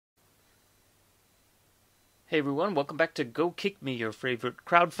Hey everyone, welcome back to Go Kick Me, your favorite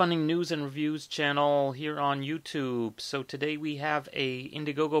crowdfunding news and reviews channel here on YouTube. So today we have a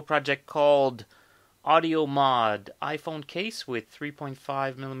Indiegogo project called AudioMod iPhone case with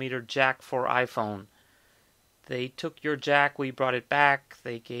 3.5mm jack for iPhone. They took your jack, we brought it back.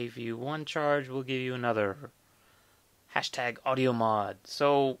 They gave you one charge, we'll give you another. Hashtag AudioMod.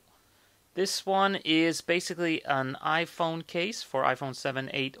 So this one is basically an iPhone case for iPhone 7,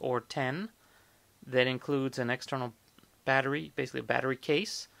 8, or 10. That includes an external battery, basically a battery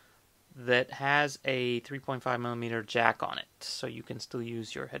case, that has a 3.5mm jack on it, so you can still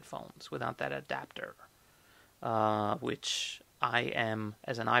use your headphones without that adapter, which I am,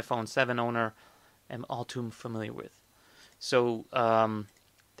 as an iPhone 7 owner, am all too familiar with. So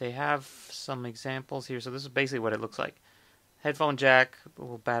they have some examples here. So this is basically what it looks like. Headphone jack,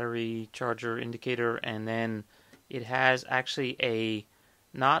 little battery charger indicator, and then it has actually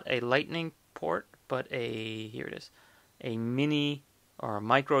not a lightning port, but here it is, a mini or a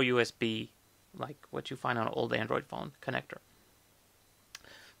micro USB, like what you find on an old Android phone connector.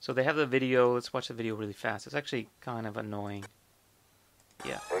 So they have the video. Let's watch the video really fast. It's actually kind of annoying.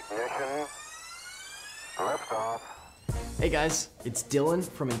 Yeah. Ignition. Lift off. Hey guys, it's Dylan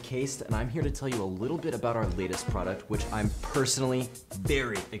from Encased, and I'm here to tell you a little bit about our latest product, which I'm personally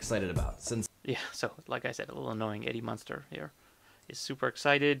very excited about. Yeah, so like I said, a little annoying. Eddie Munster here is super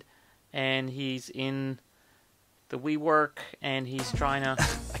excited. And he's in the WeWork, and he's trying to...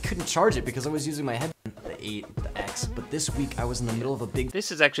 I couldn't charge it because I was using my headphone, the 8, the X, but this week I was in the middle of a big...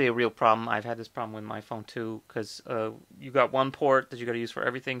 This is actually a real problem. I've had this problem with my phone too, because you got one port that you got to use for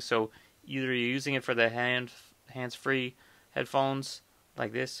everything, so either you're using it for the hands-free headphones,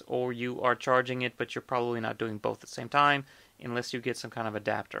 like this, or you are charging it, but you're probably not doing both at the same time, unless you get some kind of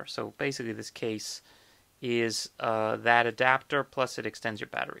adapter. So basically this case is that adapter, plus it extends your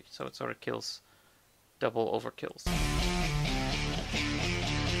battery, so it sort of kills double overkills. And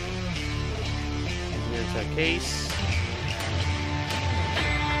here's our case.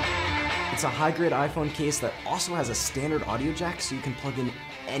 It's a high-grade iPhone case that also has a standard audio jack, so you can plug in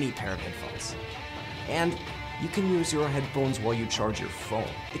any pair of headphones. And you can use your headphones while you charge your phone.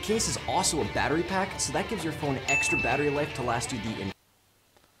 The case is also a battery pack, so that gives your phone extra battery life to last you the...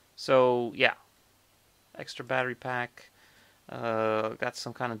 So yeah. Extra battery pack, got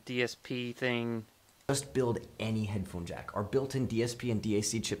some kind of DSP thing. Just build any headphone jack. Our built-in DSP and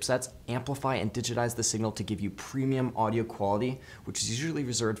DAC chipsets amplify and digitize the signal to give you premium audio quality, which is usually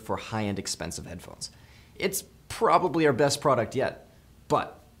reserved for high-end expensive headphones. It's probably our best product yet,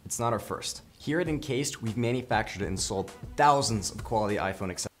 but it's not our first. Here at Encased, we've manufactured and sold thousands of quality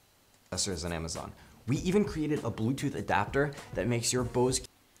iPhone accessories on Amazon. We even created a Bluetooth adapter that makes your Bose...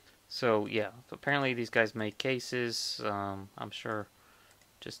 So yeah, apparently these guys make cases. I'm sure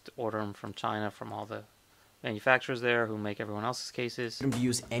just order them from China from all the manufacturers there who make everyone else's cases. You can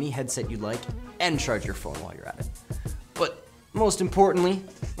use any headset you like and charge your phone while you're at it. But most importantly,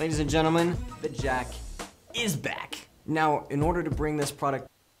 ladies and gentlemen, the jack is back. Now, in order to bring this product...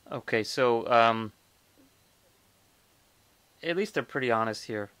 Okay, so at least they're pretty honest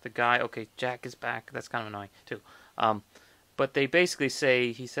here. The guy, okay, jack is back. That's kind of annoying too. But they basically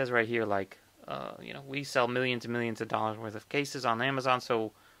say, he says right here, like, you know, we sell millions and millions of dollars worth of cases on Amazon,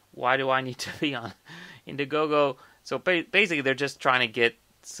 so why do I need to be on Indiegogo? So basically, they're just trying to get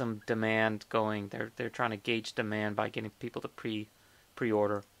some demand going. They're trying to gauge demand by getting people to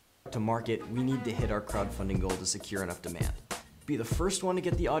pre-order. To market, we need to hit our crowdfunding goal to secure enough demand. Be the first one to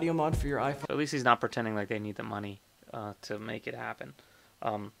get the AudioMod for your iPhone. So at least he's not pretending like they need the money to make it happen,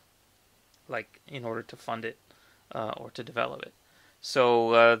 like in order to fund it. Or to develop it.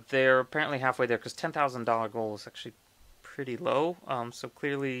 So they're apparently halfway there, because $10,000 goal is actually pretty low. So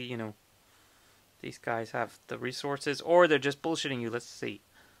clearly, you know, these guys have the resources, or they're just bullshitting you. Let's see.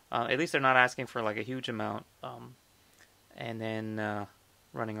 At least they're not asking for like a huge amount, and then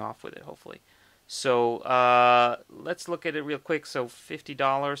running off with it, hopefully. So let's look at it real quick. So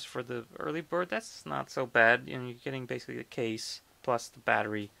 $50 for the early bird. That's not so bad. You know, you're getting basically the case plus the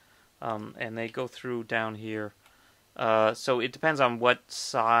battery, and they go through down here. So it depends on what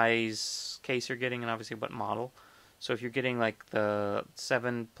size case you're getting and obviously what model. So if you're getting like the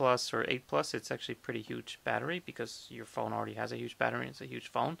 7 Plus or 8 Plus, it's actually a pretty huge battery because your phone already has a huge battery and it's a huge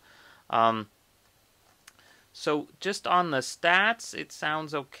phone. So just on the stats, it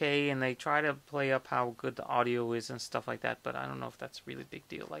sounds okay, and they try to play up how good the audio is and stuff like that, but I don't know if that's really a big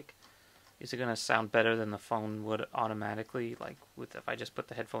deal. Like, is it going to sound better than the phone would automatically, like if I just put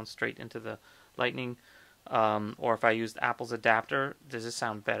the headphones straight into the Lightning? Or if I used Apple's adapter, does it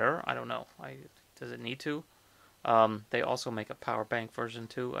sound better? I don't know. Does it need to? They also make a power bank version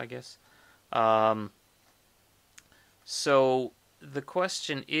too, I guess. So the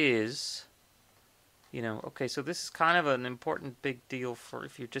question is, okay, so this is kind of an important big deal for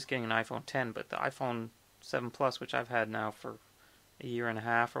if you're just getting an iPhone 10, but the iPhone 7 Plus, which I've had now for a year and a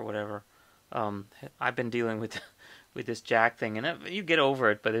half or whatever, I've been dealing with with this jack thing, and you get over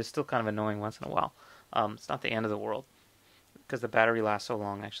it, but it's still kind of annoying once in a while. It's not the end of the world because the battery lasts so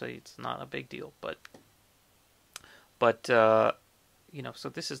long. Actually, it's not a big deal, but so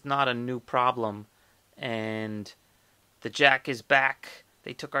this is not a new problem, and the jack is back.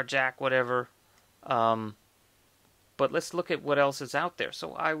 They took our jack, whatever. But let's look at what else is out there.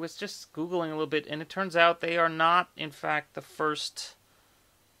 So I was just Googling a little bit, and it turns out they are not, in fact, the first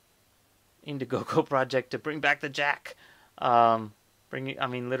Indiegogo project to bring back the jack.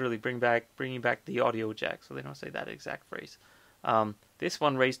 Literally bringing back the audio jack. So they don't say that exact phrase. This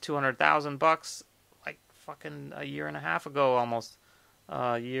one raised $200,000, like fucking a year and a half ago, almost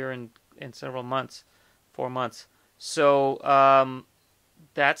a year and several months, 4 months. So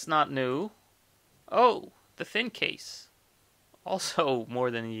that's not new. Oh, the thin case, also more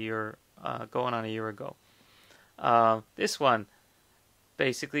than a year, going on a year ago. This one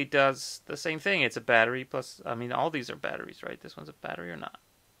basically does the same thing. It's a battery plus, all these are batteries, right? This one's a battery or not?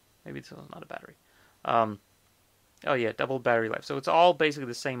 Maybe this one's not a battery. Oh yeah, double battery life. So it's all basically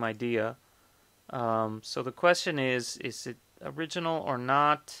the same idea. So the question is it original or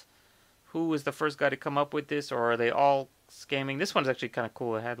not? Who was the first guy to come up with this, or are they all scamming? This one's actually kind of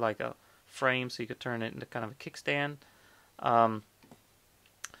cool. It had like a frame so you could turn it into kind of a kickstand.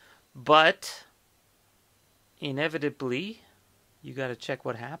 But inevitably, you got to check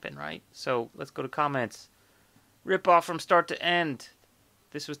what happened, right? So let's go to comments. Rip off from start to end.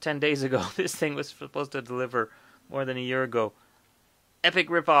 This was 10 days ago. This thing was supposed to deliver more than a year ago. Epic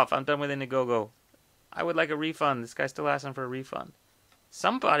rip off. I'm done with Indiegogo. I would like a refund. This guy's still asking for a refund.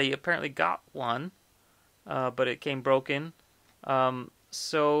 Somebody apparently got one, but it came broken.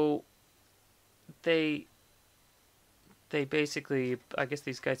 So they basically, I guess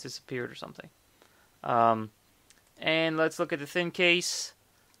these guys disappeared or something. And let's look at the thin case.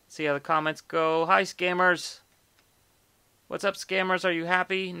 See how the comments go. Hi, scammers. What's up, scammers? Are you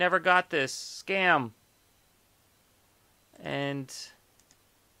happy? Never got this. Scam. And,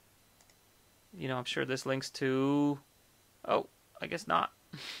 I'm sure this links to... Oh, I guess not.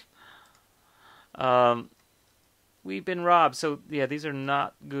 We've been robbed. So, yeah, these are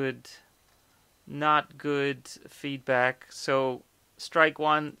not good feedback. So, strike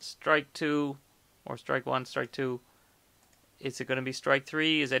one, strike two, or strike one, strike two. Is it going to be strike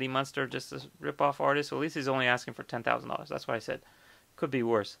three? Is Eddie Munster just a rip-off artist? Well, at least he's only asking for $10,000. That's what I said. Could be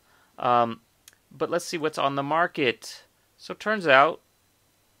worse. But let's see what's on the market. So it turns out,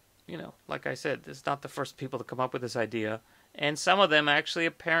 like I said, this is not the first people to come up with this idea. And some of them actually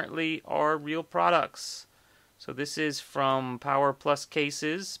apparently are real products. So this is from Power Plus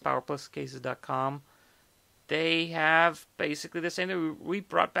Cases, powerpluscases.com. They have basically the same thing. We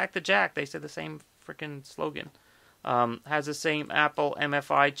brought back the jack. They said the same freaking slogan. Has the same Apple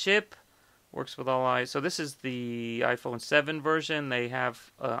MFI chip. Works with all eyes. So this is the iPhone 7 version. They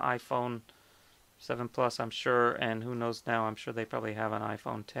have iPhone 7 Plus, I'm sure. And who knows now, I'm sure they probably have an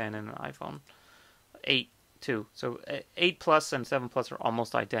iPhone 10 and an iPhone 8 too. So 8 Plus and 7 Plus are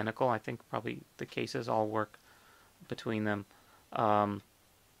almost identical. I think probably the cases all work between them.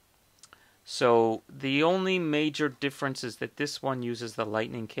 So the only major difference is that this one uses the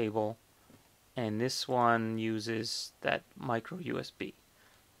Lightning cable and this one uses that micro USB.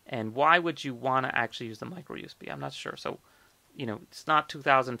 And why would you want to actually use the micro USB? I'm not sure. So, it's not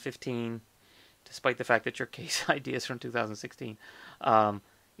 2015, despite the fact that your case idea is from 2016.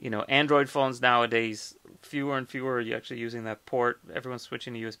 Android phones nowadays, fewer and fewer are actually using that port. Everyone's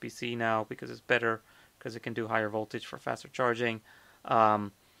switching to USB-C now because it's better, because it can do higher voltage for faster charging.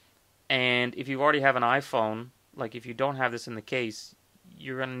 And if you already have an iPhone, like if you don't have this in the case,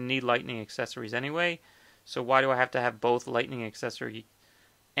 you're going to need Lightning accessories anyway. So why do I have to have both Lightning accessory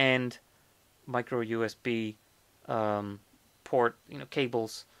and micro USB port,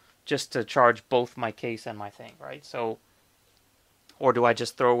 cables, just to charge both my case and my thing, right? So, or do I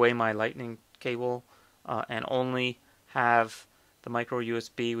just throw away my Lightning cable and only have the micro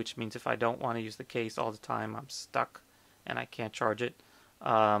USB, which means if I don't want to use the case all the time, I'm stuck and I can't charge it.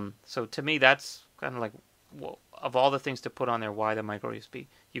 So to me, that's kind of like, well, of all the things to put on there, why the micro USB?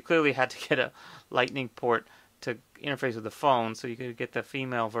 You clearly had to get a Lightning port to interface with the phone, so you could get the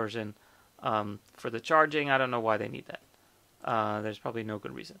female version for the charging. I don't know why they need that. There's probably no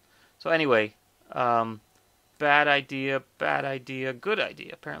good reason. So anyway, bad idea, good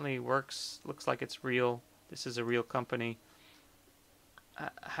idea. Apparently works. Looks like it's real. This is a real company.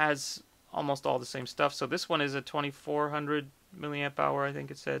 Has almost all the same stuff. So this one is a 2400 milliamp hour, I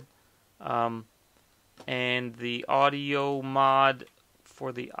think it said. And the AudioMod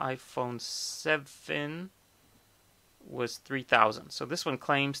for the iPhone 7 was 3000. So this one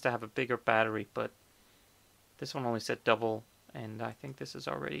claims to have a bigger battery, but this one only said double, and I think this is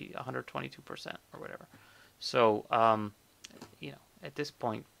already 122% or whatever. So, you know, at this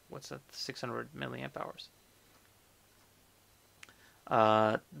point, what's that, 600 milliamp hours?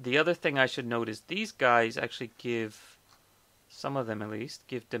 The other thing I should note is these guys actually give, some of them at least,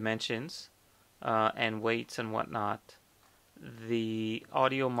 give dimensions and weights and whatnot. The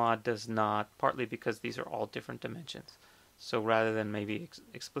AudioMod does not, partly because these are all different dimensions. So rather than maybe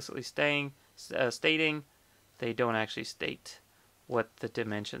explicitly stating, they don't actually state what the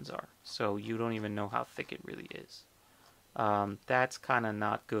dimensions are. So you don't even know how thick it really is. That's kind of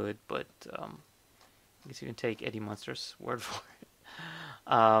not good, but I guess you can take Eddie Munster's word for it.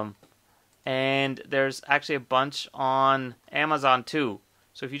 And there's actually a bunch on Amazon too.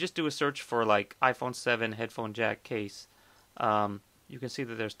 So if you just do a search for like iPhone 7 headphone jack case, you can see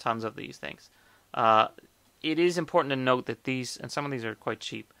that there's tons of these things. It is important to note that these, and some of these are quite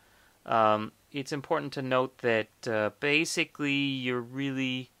cheap, it's important to note that basically you're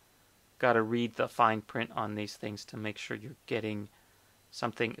really got to read the fine print on these things to make sure you're getting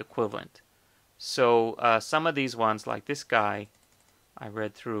something equivalent. So some of these ones, like this guy, I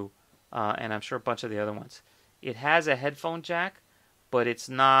read through, and I'm sure a bunch of the other ones, it has a headphone jack, but it's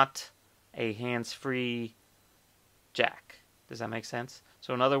not a hands-free jack. Does that make sense?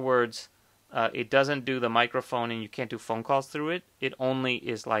 So in other words, it doesn't do the microphone and you can't do phone calls through it. It only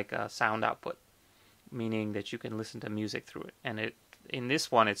is like a sound output, meaning that you can listen to music through it. And it, in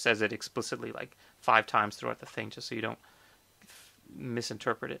this one, it says it explicitly like 5 times throughout the thing, just so you don't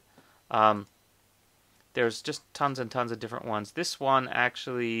misinterpret it. There's just tons and tons of different ones. This one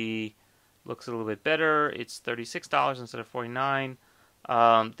actually looks a little bit better. It's $36 instead of $49.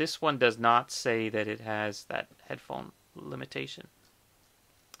 This one does not say that it has that headphone limitation,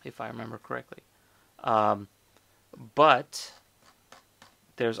 if I remember correctly. But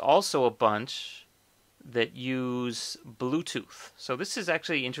there's also a bunch that use Bluetooth. So this is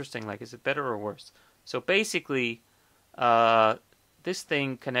actually interesting. Like, is it better or worse? So basically, this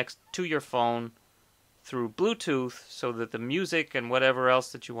thing connects to your phone through Bluetooth so that the music and whatever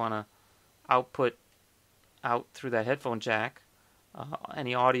else that you want to output out through that headphone jack,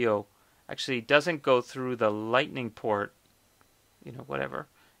 any audio, actually doesn't go through the lightning port, you know, whatever.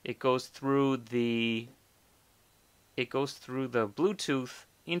 It goes through the Bluetooth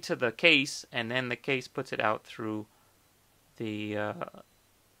into the case, and then the case puts it out through the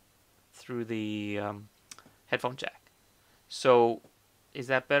headphone jack. So is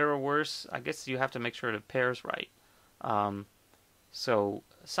that better or worse? I guess you have to make sure it pairs right. So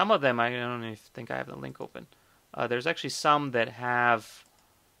some of them, I don't even think I have the link open. There's actually some that have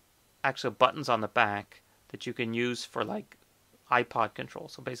actual buttons on the back that you can use for like iPod control.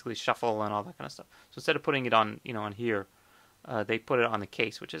 So basically shuffle and all that kind of stuff. So instead of putting it on, you know, on here, they put it on the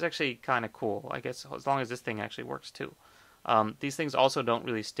case, which is actually kind of cool. I guess as long as this thing actually works too. These things also don't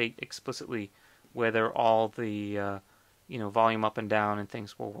really state explicitly whether all the you know, volume up and down and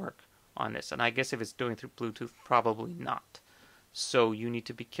things will work on this. And I guess if it's doing through Bluetooth, probably not. So you need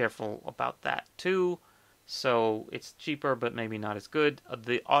to be careful about that too. So it's cheaper, but maybe not as good.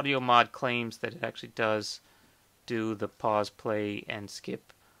 The AudioMod claims that it actually does do the pause, play, and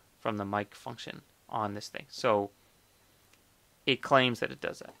skip from the mic function on this thing. So it claims that it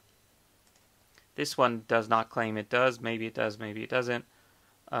does that. This one does not claim it does. Maybe it does, maybe it doesn't.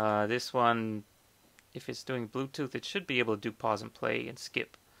 This one, if it's doing Bluetooth, it should be able to do pause and play and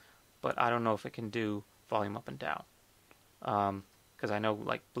skip. But I don't know if it can do volume up and down. Because I know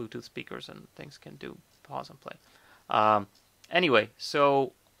like Bluetooth speakers and things can do pause and play. Anyway,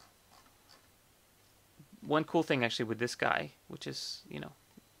 so one cool thing actually with this guy, which is, you know,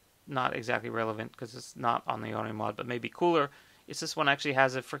 not exactly relevant because it's not on the AudioMod, but maybe cooler, is this one actually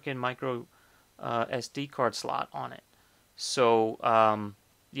has a freaking micro SD card slot on it. So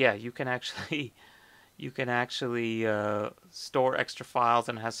yeah, you can actually store extra files,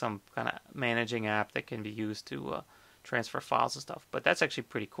 and has some kind of managing app that can be used to transfer files and stuff. But that's actually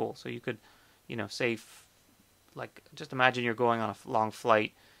pretty cool. So you could, you know, save, like, just imagine you're going on a long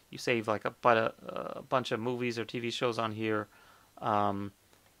flight. You save like a bunch of movies or TV shows on here,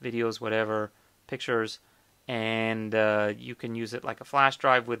 videos, whatever, pictures, and you can use it like a flash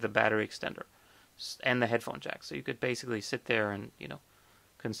drive with the battery extender and the headphone jack. So you could basically sit there and, you know,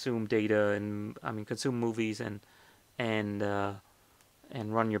 consume data and, I mean, consume movies and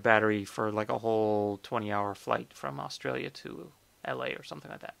run your battery for like a whole 20-hour flight from Australia to LA or something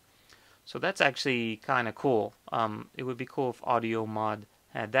like that. So that's actually kind of cool. It would be cool if AudioMod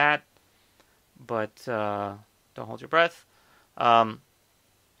had that, but don't hold your breath.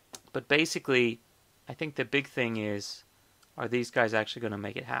 But basically, I think the big thing is, are these guys actually going to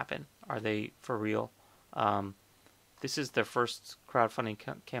make it happen? Are they for real? This is their first crowdfunding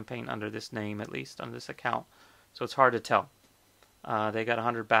campaign under this name, at least, on this account. So it's hard to tell. They got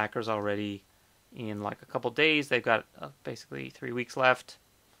 100 backers already in like a couple days. They've got basically 3 weeks left.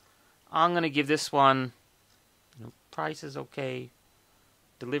 I'm going to give this one, price is okay.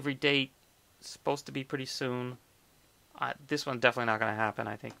 Delivery date is supposed to be pretty soon. This one's definitely not going to happen.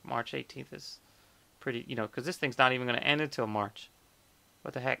 I think March 18th is pretty, because this thing's not even going to end until March.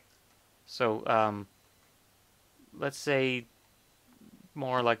 What the heck? So, let's say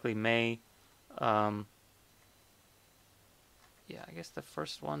more likely May. Yeah, I guess the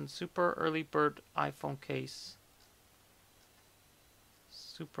first one, super early bird iPhone case.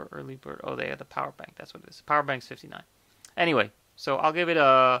 Super early bird. Oh, they had the power bank. That's what it is. Power bank's $59. Anyway, so I'll give it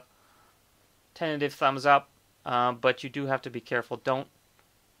a tentative thumbs up. But you do have to be careful. Don't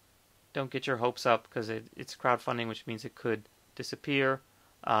get your hopes up, because it's crowdfunding, which means it could disappear.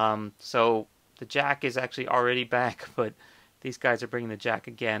 So the jack is actually already back, but these guys are bringing the jack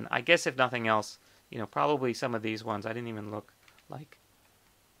again. I guess if nothing else, probably some of these ones, I didn't even look, like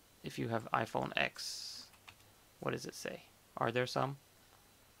if you have iPhone X, what does it say? Are there some?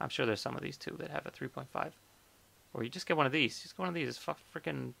 I'm sure there's some of these too that have a 3.5. Or you just get one of these. Just get one of these. It's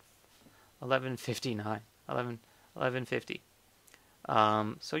freaking $11.59.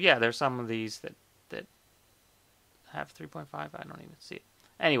 $11.50. So yeah, there's some of these that have 3.5. I don't even see it.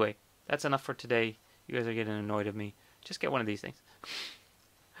 Anyway, that's enough for today. You guys are getting annoyed at me. Just get one of these things.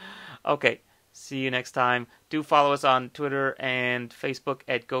 Okay, see you next time. Do follow us on Twitter and Facebook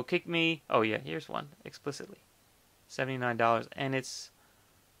at GoKickMe. Oh yeah, here's one explicitly. $79, and it's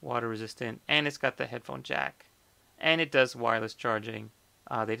water resistant, and it's got the headphone jack, and it does wireless charging.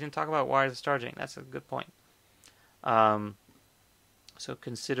 They didn't talk about wireless charging. That's a good point. So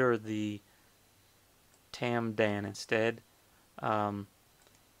consider the Tamdan instead.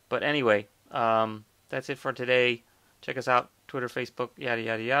 But anyway, that's it for today. Check us out, Twitter, Facebook, yada,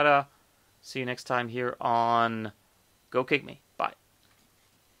 yada, yada. See you next time here on Go Kick Me.